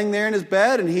he's laying there in his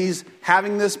bed and he's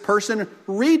having this person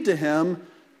read to him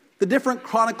the different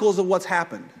chronicles of what's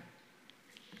happened.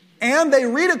 And they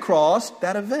read across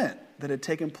that event that had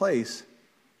taken place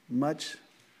much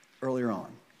earlier on,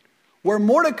 where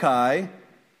Mordecai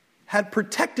had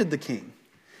protected the king.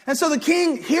 And so the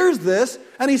king hears this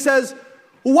and he says,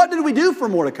 well, what did we do for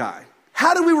Mordecai?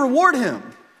 How did we reward him?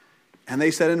 And they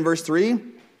said in verse 3,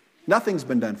 nothing's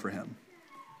been done for him.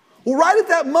 Well, right at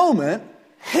that moment,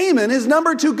 Haman, his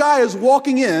number 2 guy, is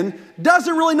walking in,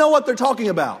 doesn't really know what they're talking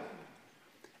about.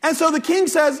 And so the king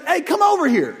says, hey, come over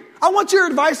here. I want your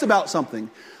advice about something.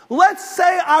 Let's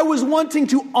say I was wanting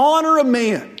to honor a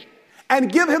man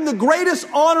and give him the greatest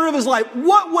honor of his life.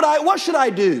 What should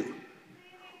I do?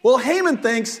 Well, Haman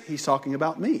thinks he's talking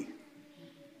about me.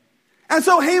 And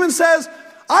so Haman says,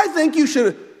 I think you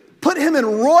should put him in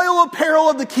royal apparel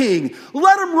of the king.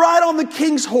 Let him ride on the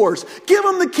king's horse. Give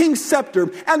him the king's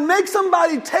scepter. And make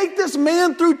somebody take this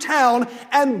man through town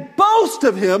and boast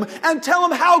of him and tell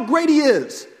him how great he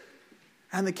is.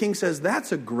 And the king says,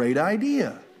 that's a great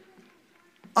idea.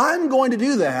 I'm going to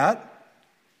do that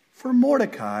for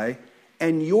Mordecai,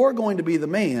 and you're going to be the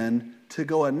man to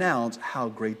go announce how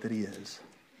great that he is.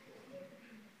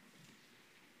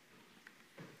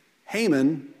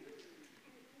 Haman,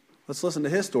 let's listen to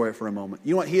his story for a moment.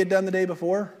 You know what he had done the day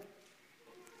before?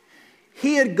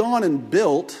 He had gone and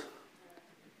built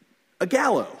a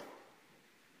gallows.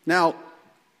 Now,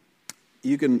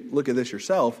 you can look at this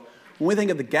yourself. When we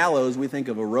think of the gallows, we think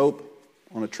of a rope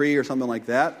on a tree or something like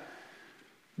that.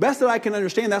 Best that I can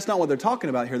understand, that's not what they're talking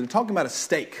about here. They're talking about a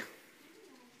stake.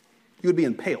 You would be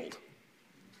impaled.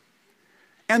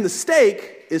 And the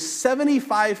stake is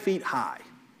 75 feet high.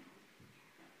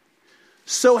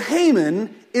 So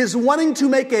Haman is wanting to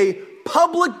make a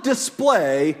public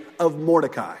display of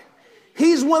Mordecai.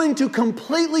 He's wanting to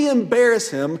completely embarrass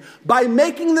him by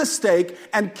making the stake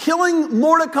and killing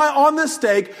Mordecai on the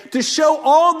stake to show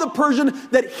all the Persian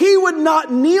that he would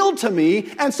not kneel to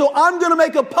me, and so I'm going to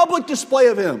make a public display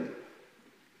of him.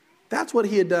 That's what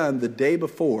he had done the day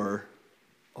before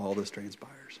all this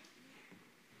transpires.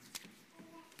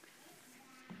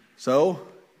 So,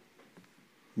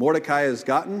 Mordecai is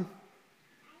gotten.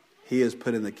 He is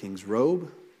put in the king's robe.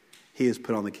 He is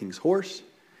put on the king's horse.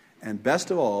 And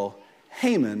best of all,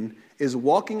 Haman is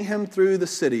walking him through the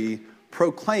city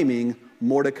proclaiming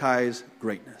Mordecai's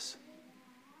greatness.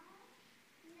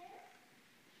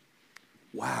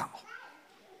 Wow.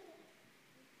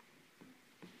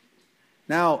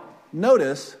 Now,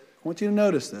 notice, I want you to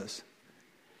notice this.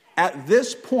 At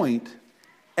this point,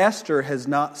 Esther has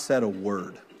not said a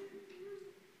word.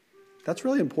 That's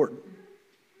really important.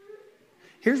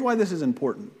 Here's why this is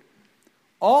important.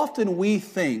 Often we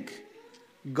think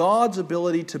God's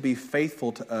ability to be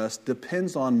faithful to us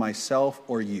depends on myself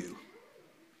or you,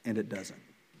 and it doesn't.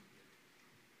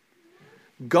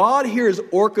 God here has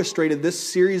orchestrated this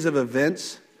series of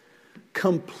events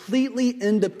completely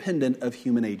independent of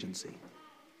human agency.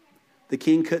 The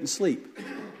king couldn't sleep.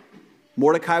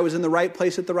 Mordecai was in the right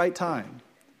place at the right time.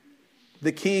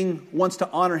 the king wants to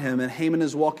honor him, and Haman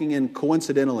is walking in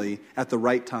coincidentally at the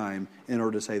right time in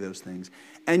order to say those things.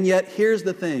 And yet, here's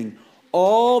the thing.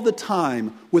 All the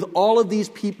time, with all of these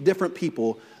different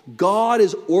people, God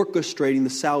is orchestrating the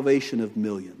salvation of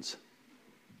millions.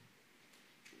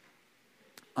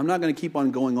 I'm not going to keep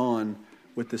on going on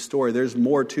with this story. There's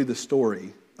more to the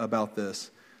story about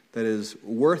this that is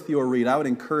worth your read. I would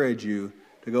encourage you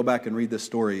to go back and read this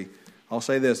story. I'll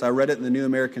say this. I read it in the New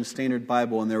American Standard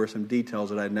Bible, and there were some details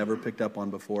that I'd never picked up on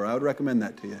before. I would recommend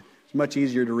that to you. It's much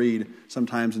easier to read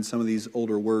sometimes in some of these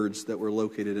older words that were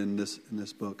located in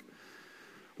this book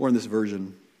or in this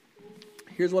version.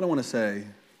 Here's what I want to say.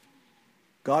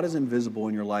 God is invisible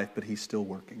in your life, but He's still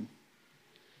working.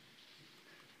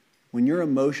 When your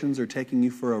emotions are taking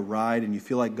you for a ride and you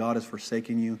feel like God has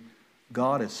forsaken you,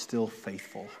 God is still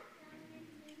faithful.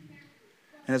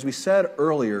 And as we said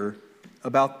earlier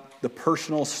about the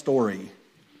personal story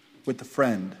with the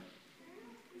friend,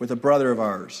 with a brother of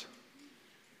ours,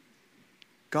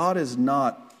 God is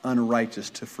not unrighteous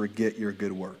to forget your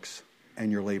good works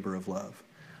and your labor of love.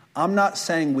 I'm not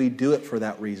saying we do it for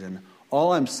that reason.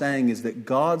 All I'm saying is that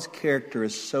God's character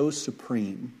is so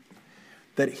supreme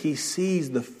that He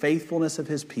sees the faithfulness of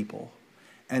His people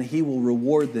and He will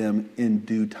reward them in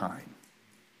due time.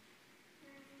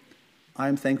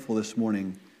 I'm thankful this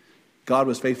morning God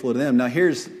was faithful to them. Now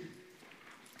here's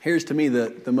to me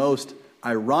the most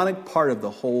ironic part of the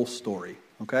whole story,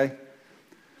 okay?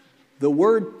 The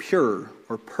word pur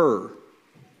or pur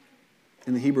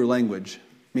in the Hebrew language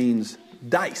means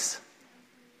dice.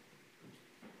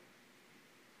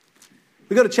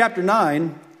 We go to chapter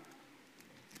 9,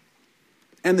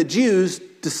 and the Jews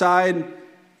decide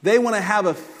they want to have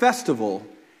a festival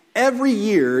every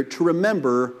year to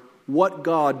remember what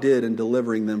God did in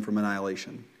delivering them from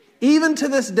annihilation. Even to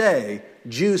this day,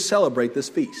 Jews celebrate this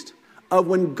feast of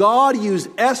when God used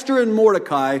Esther and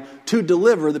Mordecai to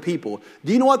deliver the people.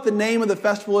 Do you know what the name of the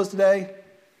festival is today?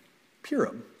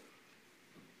 Purim.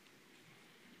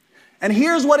 And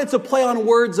here's what it's a play on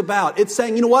words about. It's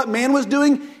saying, you know what man was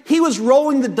doing? He was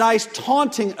rolling the dice,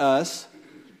 taunting us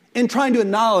and trying to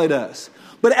annihilate us.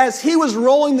 But as he was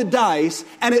rolling the dice,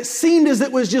 and it seemed as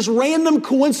it was just random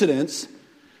coincidence,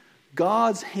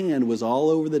 God's hand was all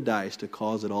over the dice to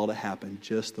cause it all to happen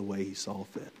just the way He saw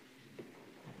fit.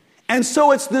 And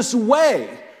so it's this way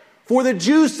for the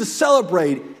Jews to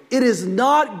celebrate. It is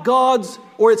not God's,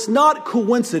 or it's not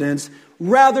coincidence.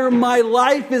 Rather, my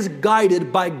life is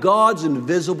guided by God's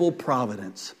invisible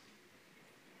providence.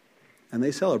 And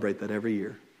they celebrate that every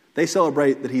year. They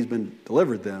celebrate that He's been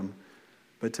delivered them.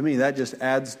 But to me, that just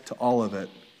adds to all of it,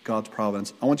 God's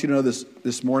providence. I want you to know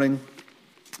this morning.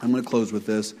 I'm going to close with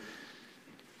this.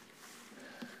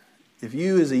 If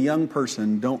you as a young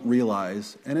person don't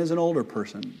realize, and as an older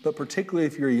person, but particularly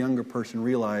if you're a younger person,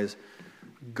 realize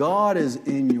God is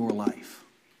in your life.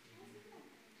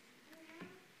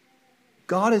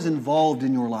 God is involved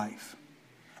in your life.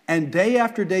 And day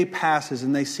after day passes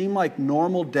and they seem like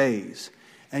normal days.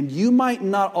 And you might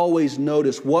not always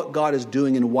notice what God is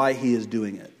doing and why He is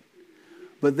doing it.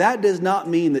 But that does not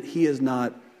mean that He is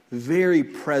not very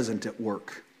present at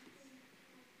work.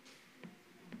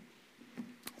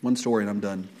 One story and I'm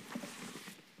done.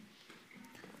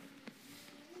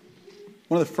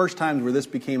 One of the first times where this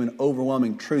became an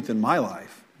overwhelming truth in my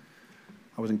life,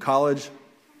 I was in college.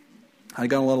 I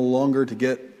got a little longer to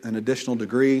get an additional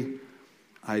degree.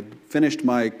 I finished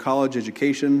my college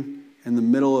education in the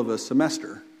middle of a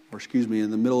semester,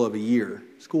 in the middle of a year,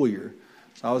 school year.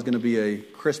 So I was going to be a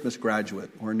Christmas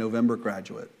graduate or a November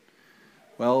graduate.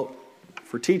 Well,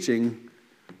 for teaching,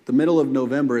 the middle of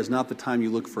November is not the time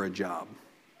you look for a job.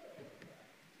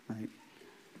 Right?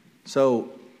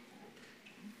 So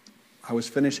I was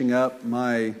finishing up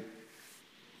my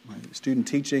student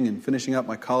teaching and finishing up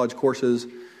my college courses.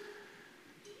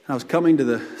 I was coming to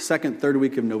the second, third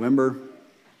week of November,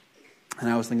 and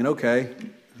I was thinking, okay,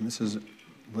 and this is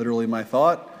literally my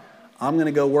thought, I'm going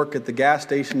to go work at the gas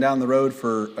station down the road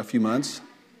for a few months,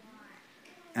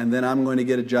 and then I'm going to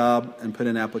get a job and put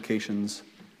in applications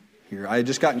here. I had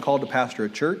just gotten called to pastor a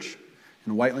church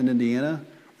in Whiteland, Indiana.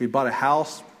 We bought a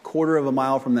house quarter of a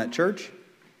mile from that church.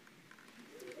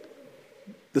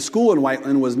 The school in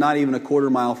Whiteland was not even a quarter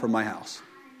mile from my house.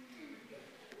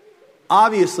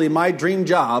 Obviously, my dream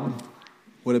job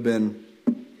would have been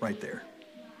right there.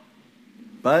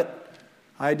 But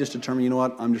I just determined, you know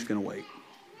what, I'm just going to wait.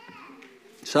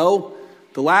 So,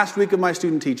 the last week of my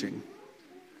student teaching,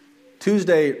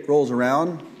 Tuesday rolls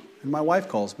around, and my wife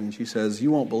calls me, and she says,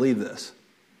 you won't believe this,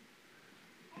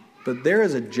 but there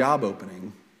is a job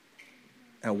opening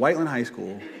at Whiteland High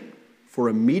School for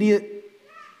immediate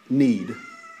need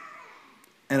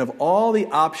And of all the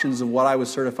options of what I was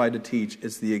certified to teach,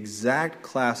 it's the exact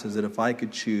classes that if I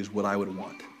could choose, what I would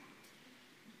want.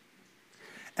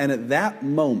 And at that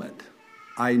moment,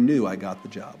 I knew I got the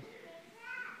job.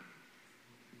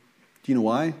 Do you know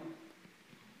why?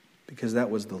 Because that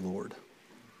was the Lord.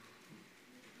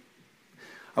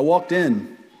 I walked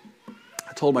in.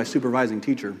 I told my supervising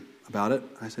teacher about it.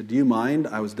 I said, do you mind?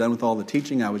 I was done with all the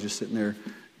teaching. I was just sitting there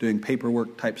doing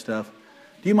paperwork type stuff.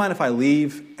 Do you mind if I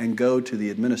leave and go to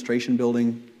the administration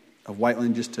building of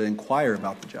Whiteland just to inquire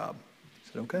about the job?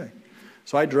 I said, okay.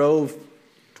 So I drove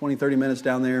 20, 30 minutes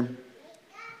down there.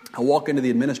 I walk into the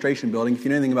administration building. If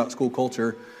you know anything about school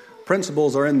culture,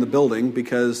 principals are in the building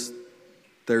because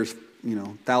there's,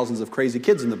 thousands of crazy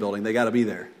kids in the building. They got to be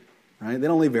there, right? They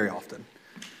don't leave very often.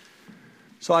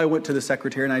 So I went to the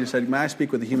secretary and I just said, may I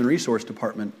speak with the human resource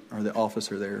department or the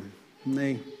officer there? And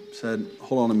they said,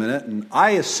 hold on a minute. And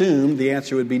I assumed the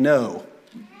answer would be no,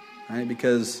 right?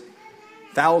 Because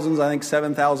thousands, I think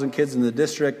 7,000 kids in the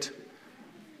district,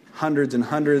 hundreds and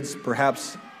hundreds,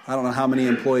 perhaps, I don't know how many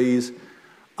employees.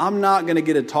 I'm not going to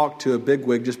get to talk to a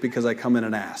bigwig just because I come in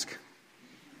and ask.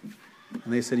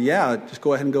 And they said, yeah, just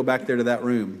go ahead and go back there to that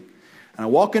room. And I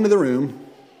walk into the room,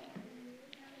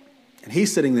 and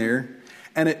he's sitting there,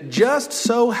 and it just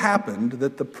so happened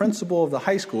that the principal of the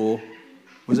high school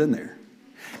was in there.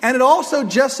 And it also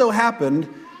just so happened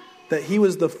that he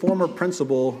was the former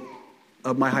principal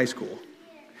of my high school.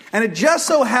 And it just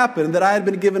so happened that I had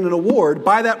been given an award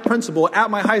by that principal at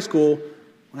my high school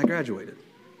when I graduated.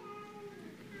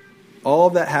 All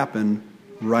of that happened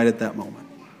right at that moment.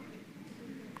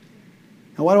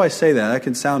 Now, why do I say that? That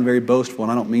can sound very boastful,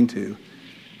 and I don't mean to.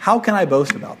 How can I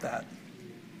boast about that?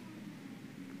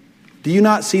 Do you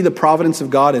not see the providence of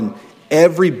God in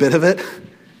every bit of it?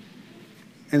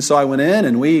 And so I went in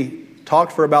and we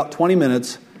talked for about 20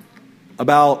 minutes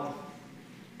about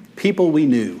people we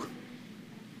knew.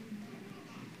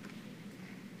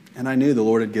 And I knew the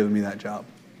Lord had given me that job.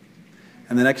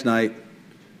 And the next night,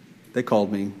 they called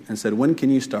me and said, when can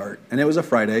you start? And it was a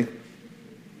Friday.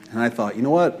 And I thought, you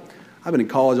know what? I've been in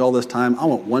college all this time. I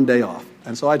want one day off.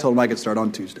 And so I told them I could start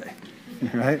on Tuesday.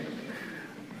 Right?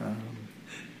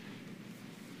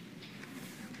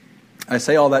 I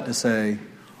say all that to say,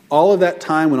 all of that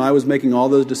time when I was making all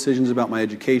those decisions about my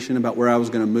education, about where I was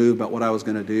going to move, about what I was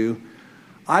going to do,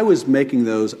 I was making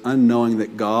those unknowing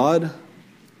that God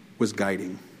was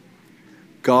guiding.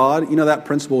 God, that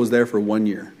principal was there for 1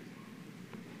 year.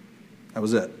 That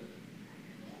was it.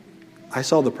 I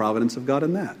saw the providence of God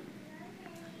in that.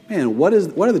 Man, what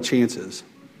are the chances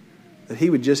that he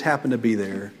would just happen to be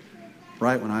there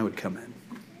right when I would come in?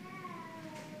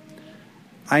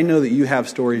 I know that you have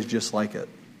stories just like it.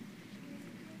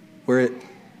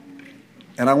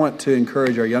 And I want to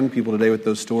encourage our young people today with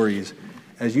those stories.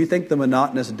 As you think the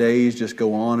monotonous days just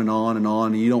go on and on and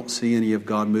on, and you don't see any of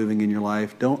God moving in your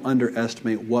life, don't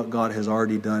underestimate what God has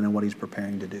already done and what he's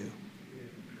preparing to do.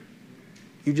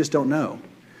 You just don't know.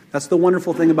 That's the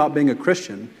wonderful thing about being a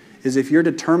Christian, is if you're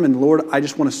determined, Lord, I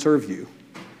just want to serve you,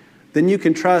 then you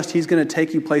can trust he's going to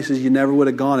take you places you never would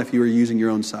have gone if you were using your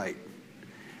own sight.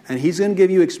 And he's going to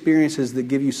give you experiences that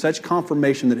give you such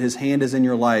confirmation that his hand is in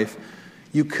your life.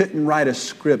 You couldn't write a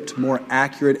script more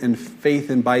accurate and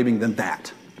faith-imbibing than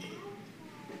that.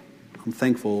 I'm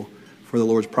thankful for the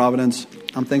Lord's providence.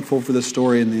 I'm thankful for this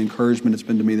story and the encouragement it's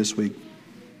been to me this week.